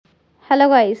Hello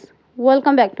guys,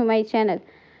 welcome back to my channel.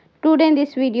 Today in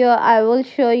this video I will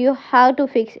show you how to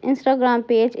fix Instagram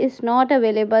page is not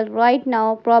available right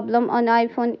now problem on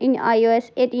iPhone in iOS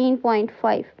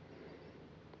 18.5.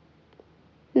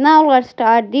 Now let's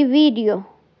start the video.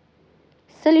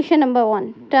 Solution number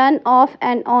 1. Turn off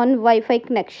and on Wi-Fi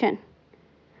connection.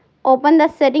 Open the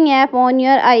setting app on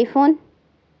your iPhone.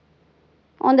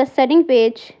 On the setting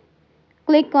page,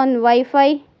 click on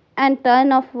Wi-Fi and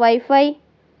turn off Wi-Fi.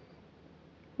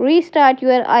 Restart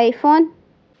your iPhone.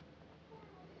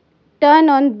 Turn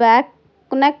on back,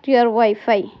 connect your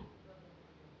Wi-Fi.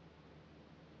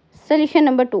 Solution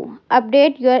number 2.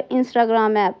 Update your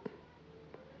Instagram app.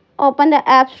 Open the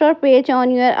App Store page on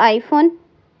your iPhone.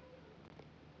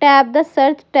 Tap the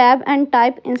search tab and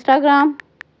type Instagram.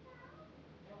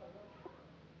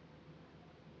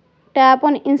 Tap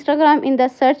on Instagram in the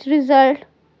search result.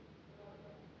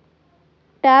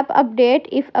 Tap update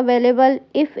if available.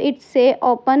 If it say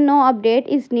open, no update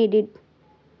is needed.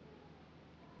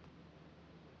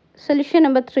 Solution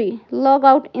number 3. Log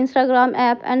out Instagram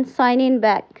app and sign in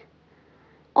back.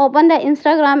 Open the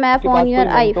Instagram app on your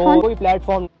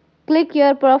iPhone. Click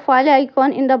your profile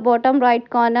icon in the bottom right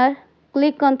corner.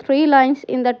 Click on three lines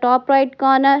in the top right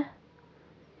corner.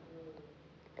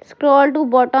 Scroll to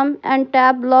bottom and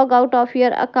tap log out of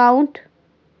your account.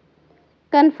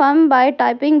 Confirm by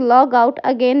typing log out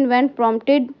again when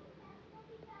prompted.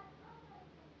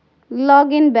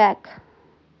 Log in back.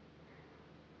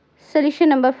 Solution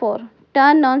number 4.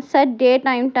 Turn on set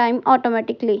daytime time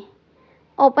automatically.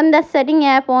 Open the setting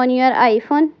app on your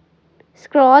iPhone.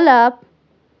 Scroll up.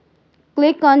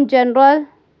 Click on general.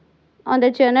 On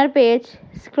the general page,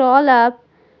 scroll up.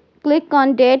 Click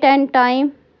on date and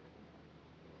time.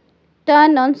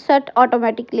 Turn on set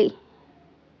automatically.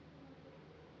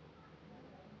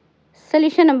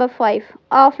 Solution number 5.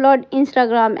 Offload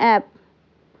Instagram app.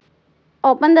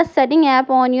 Open the setting app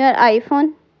on your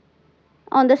iPhone.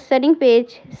 On the setting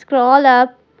page, scroll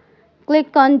up.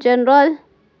 Click on general.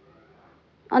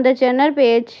 On the general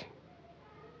page,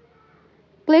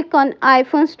 click on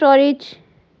iPhone storage.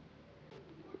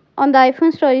 On the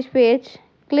iPhone storage page,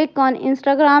 click on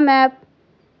Instagram app.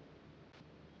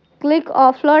 Click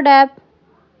offload app.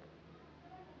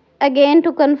 Again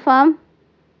to confirm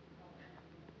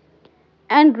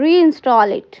and reinstall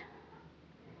it.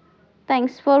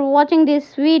 Thanks for watching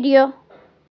this video.